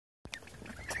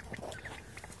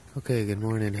Okay, good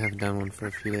morning. Haven't done one for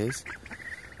a few days,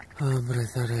 but I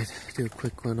thought I'd do a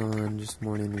quick one on just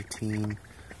morning routine,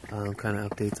 kind of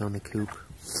updates on the coop.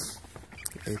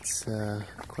 It's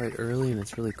quite early and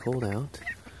it's really cold out,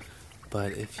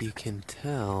 but if you can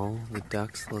tell, the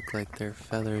ducks look like their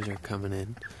feathers are coming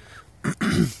in,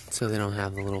 so they don't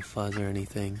have the little fuzz or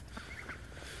anything,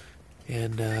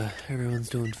 and everyone's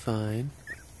doing fine.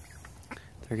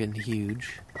 They're getting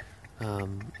huge.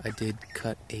 I did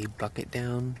cut a bucket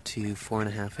down to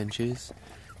 4.5 inches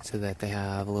so that they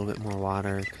have a little bit more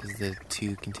water, because the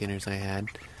 2 containers I had,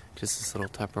 just this little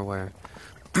Tupperware,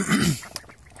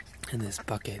 and this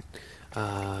bucket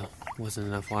wasn't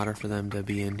enough water for them to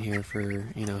be in here for,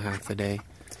 half the day.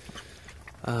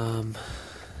 Around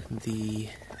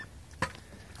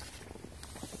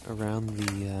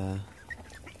the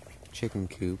chicken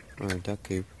coop, or duck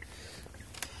coop,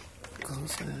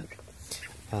 close that.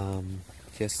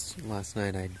 Just last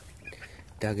night I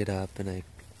dug it up and I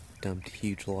dumped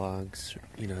huge logs,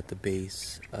 at the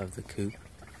base of the coop,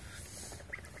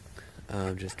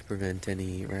 just to prevent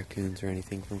any raccoons or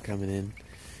anything from coming in.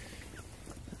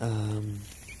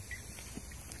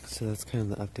 So that's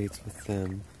kind of the updates with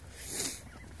them.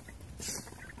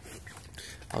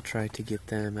 I'll try to get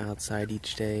them outside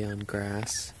each day on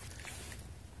grass,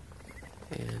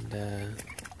 and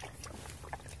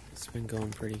it's been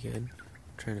going pretty good.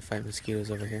 Trying to fight mosquitoes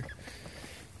over here.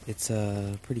 It's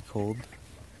pretty cold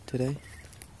today,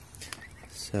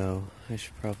 so I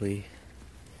should probably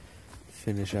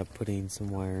finish up putting some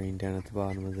wiring down at the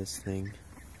bottom of this thing.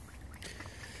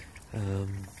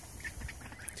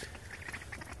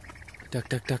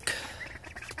 Duck.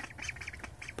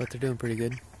 But they're doing pretty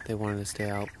good. They wanted to stay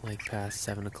out like past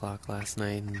 7 o'clock last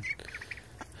night, and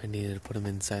I needed to put them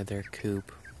inside their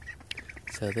coop.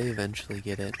 So they eventually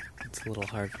get it. It's a little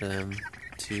hard for them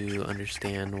to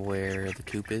understand where the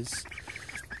coop is,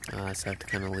 so I have to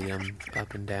kind of lead them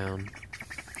up and down,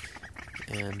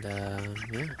 and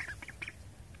yeah,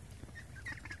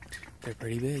 they're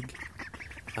pretty big.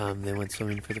 They went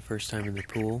swimming for the first time in the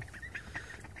pool.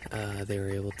 They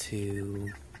were able to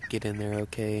get in there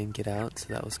okay and get out, so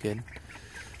that was good.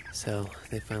 So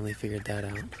they finally figured that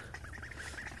out.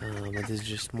 But this is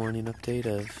just a morning update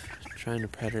of trying to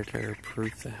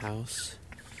predator-proof the house.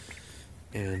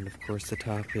 And of course the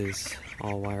top is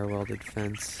all wire welded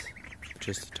fence,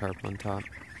 just a tarp on top.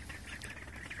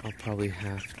 I'll probably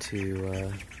have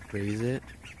to raise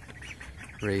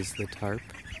the tarp,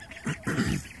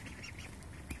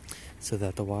 so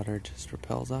that the water just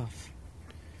repels off.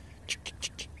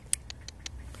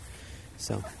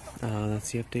 So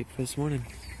that's the update for this morning.